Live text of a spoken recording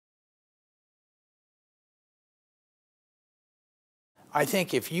I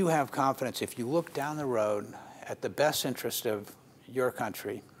think if you have confidence, if you look down the road at the best interest of your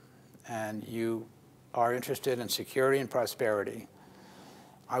country, and you are interested in security and prosperity,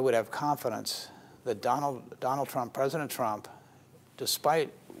 I would have confidence that Donald Trump, President Trump, despite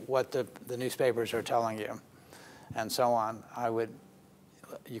what the newspapers are telling you and so on,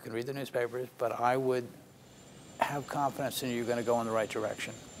 you can read the newspapers, but I would have confidence in you're going to go in the right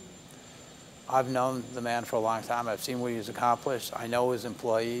direction. I've known the man for a long time. I've seen what he's accomplished. I know his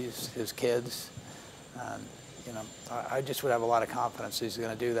employees, his kids, and you know, I just would have a lot of confidence he's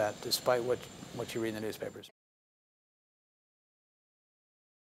going to do that, despite what you read in the newspapers.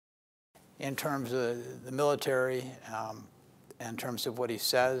 In terms of the military, in terms of what he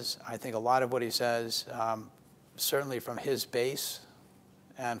says, I think a lot of what he says, certainly from his base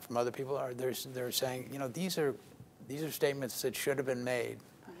and from other people, they're saying, you know, these are statements that should have been made,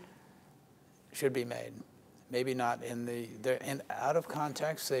 should be made. Maybe not out of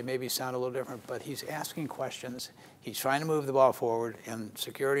context, they maybe sound a little different, but he's asking questions. He's trying to move the ball forward in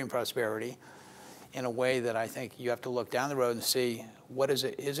security and prosperity in a way that I think you have to look down the road and see, what is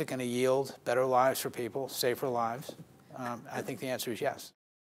it? Is it going to yield better lives for people, safer lives? I think the answer is yes.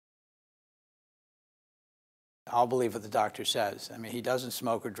 I'll believe what the doctor says. I mean, he doesn't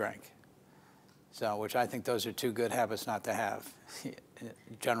smoke or drink, so which I think those are two good habits not to have,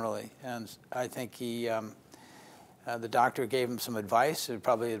 generally. And I think the doctor gave him some advice,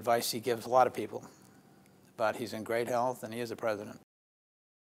 probably advice he gives a lot of people, but he's in great health and he is the president.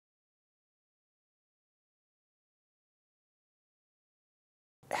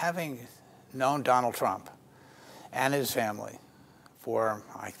 Having known Donald Trump and his family for,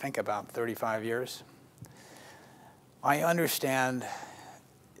 I think, about 35 years, I understand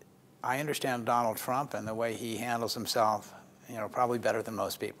Donald Trump and the way he handles himself, you know, probably better than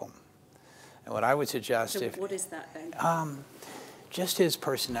most people. And what I would suggest, so what is that then? Just his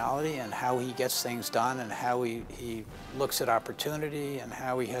personality and how he gets things done and how he looks at opportunity and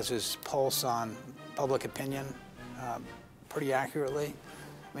how he has his pulse on public opinion pretty accurately.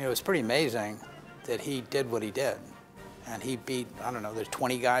 I mean, it was pretty amazing that he did what he did. And he beat, I don't know, there's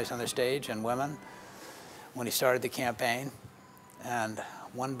 20 guys on the stage and women when he started the campaign. And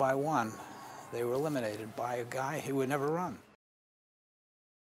one by one, they were eliminated by a guy who would never run.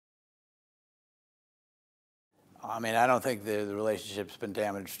 I mean, I don't think the relationship's been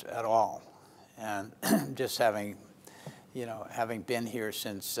damaged at all. And just having been here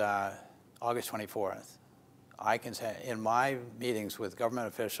since August 24th, I can say in my meetings with government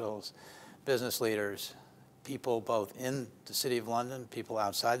officials, business leaders, people both in the City of London, people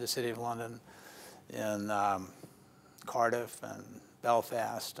outside the City of London, in Cardiff and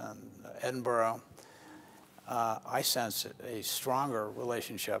Belfast and Edinburgh, I sense a stronger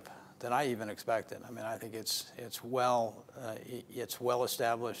relationship than I even expected. I mean, I think it's well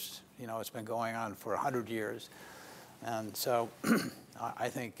established. You know, it's been going on for 100 years, and so I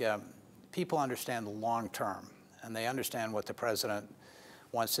think people understand the long term, and they understand what the president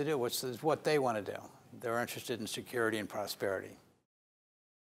wants to do, which is what they want to do. They're interested in security and prosperity.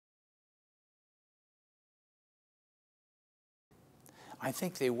 I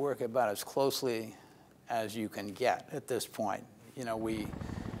think they work about as closely as you can get at this point. You know,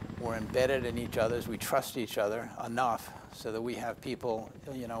 we're embedded in each other's. We trust each other enough so that we have people,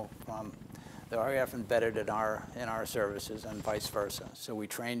 you know, that are embedded in our services and vice versa. So we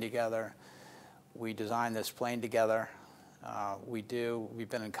train together. We design this plane together. We've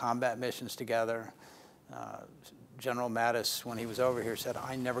been in combat missions together. General Mattis, when he was over here, said,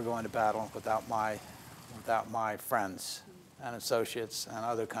 "I never go into battle without my friends and associates and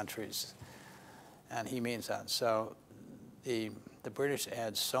other countries," and he means that. So the British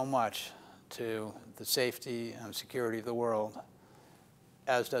add so much to the safety and security of the world,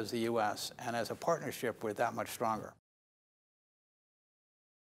 as does the U.S., and as a partnership, we're that much stronger.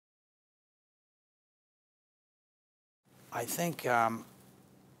 I think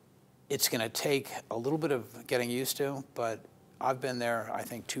it's going to take a little bit of getting used to, but I've been there, I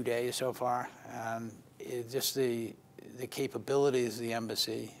think, 2 days so far, and just the capabilities of the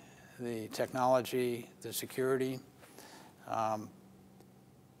embassy, the technology, the security, are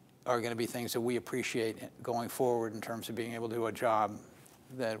going to be things that we appreciate going forward in terms of being able to do a job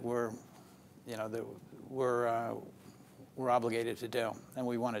that we're obligated to do and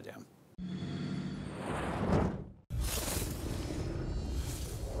we want to do.